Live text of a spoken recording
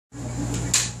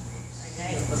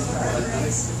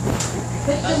Okay.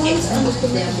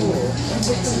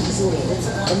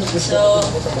 So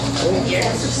here,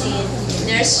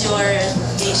 there's your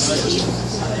HDD.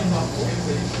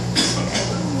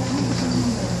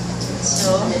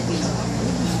 So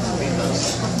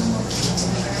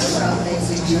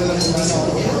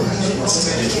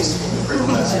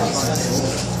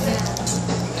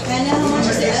And how much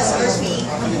is the SRP?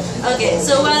 okay,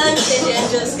 so while I'm changing,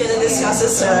 I'm just gonna discuss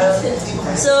as well.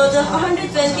 So the 120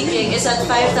 gig is at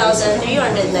 5,390,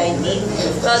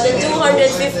 while the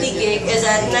 250 gig is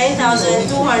at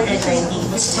 9,290.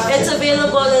 It's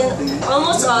available in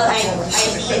almost all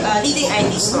leading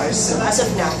IT stores as of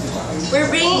now.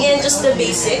 We're bringing in just the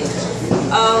basic.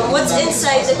 What's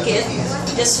inside the kit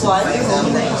is one.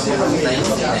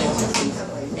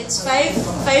 It's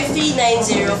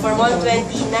 5390 for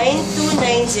 120,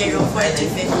 9290 for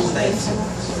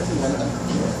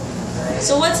 250.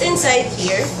 So what's inside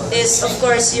here is, of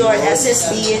course, your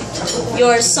SSD,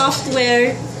 your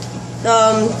software,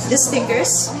 the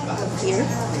stickers here.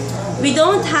 We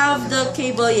don't have the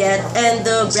cable yet and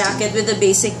the bracket with the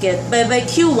basic kit, but by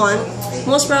Q1,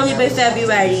 most probably by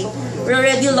February, we're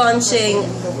already launching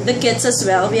the kits as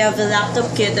well. We have the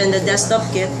laptop kit and the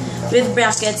desktop kit with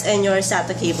brackets and your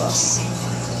SATA cables.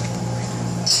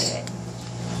 Okay.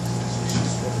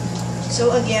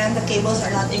 So again, the cables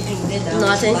are not included.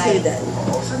 Not included.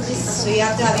 So you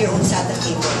have to have your own SATA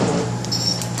cable.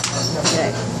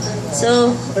 Okay.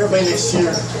 So Pero by next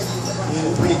year,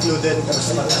 we included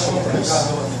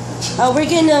we're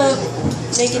gonna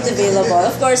make it available,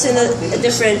 of course, in a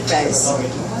different price.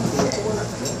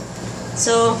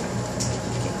 So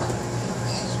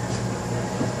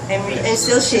I'm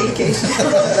still shaking.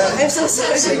 I'm so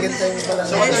sorry. So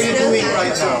what are you doing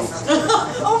right now?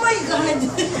 Oh my God!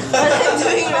 What I'm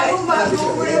doing right now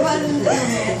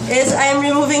is I'm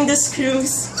removing the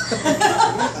screws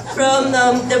from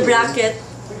the bracket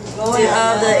to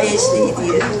the HDD.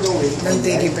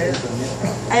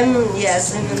 I'm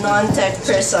a non-tech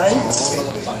person.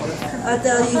 I'll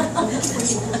tell you.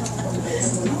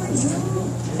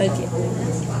 Okay.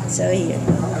 So here.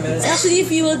 Actually,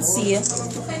 if you would see,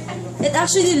 it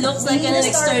actually looks like an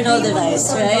external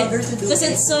device, right? Because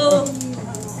it's so,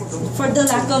 for the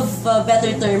lack of a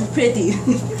better term, pretty.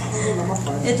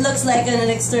 It looks like an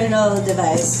external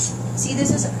device. See, this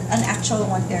is an actual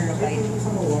 1 terabyte.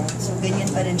 So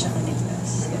ganyan pa rin siya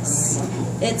kaniglas. Yes.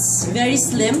 It's very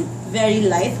slim, very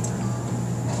light.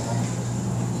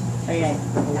 Alright.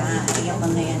 Iyak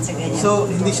lang na yan sa ganyan. So,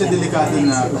 hindi siya delikado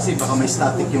na kasi baka may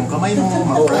static yung kamay mo,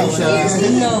 ma-fry siya.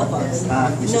 No, boss. No,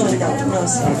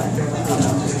 sir.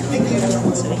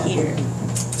 So here.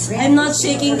 I'm not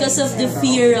shaking because of the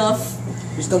fear of,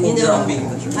 having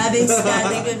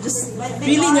static. I'm just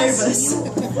really nervous.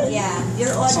 Yeah,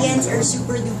 your audience are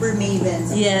super duper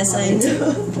mavens. Yes, I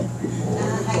know.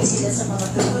 Hi sila sa mga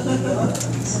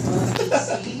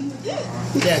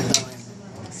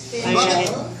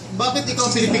Alright. Bakit ikaw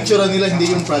ang pinipicturean nila, hindi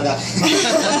yung product?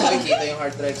 Nakikita yung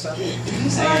hard drive sa akin.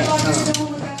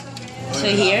 So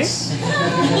here.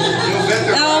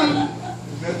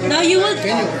 Now you would,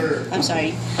 I'm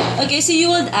sorry. Okay, so you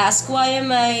would ask, why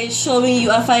am I showing you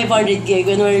a 500 gig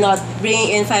when we're not bringing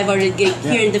in 500 gig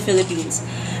here in the Philippines?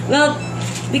 Well,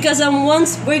 because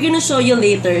once we're gonna show you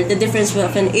later the difference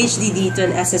of an HDD to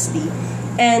an SSD,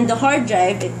 and the hard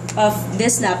drive of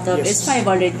this laptop is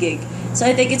 500 gig. So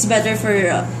I think it's better for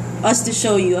us to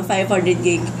show you a 500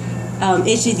 gig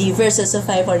HDD versus a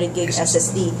 500 gig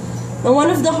SSD. Now,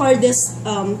 one of the hardest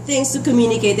things to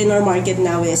communicate in our market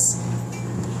now is,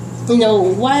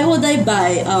 why would I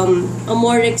buy a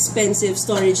more expensive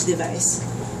storage device,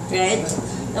 right?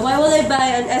 Now, why would I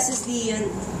buy an SSD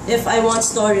if I want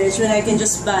storage when I can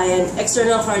just buy an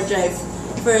external hard drive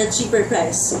for a cheaper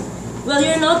price? Well,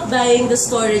 you're not buying the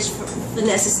storage for an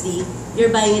SSD, you're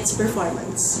buying its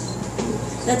performance.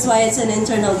 That's why it's an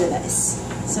internal device.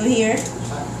 So here,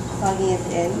 plugging it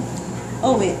in.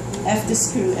 Oh wait, I have to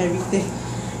screw everything.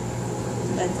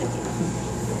 But okay.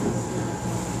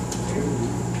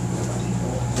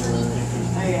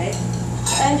 Alright.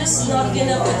 I'm just not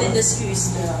gonna put in the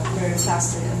screws for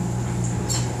faster.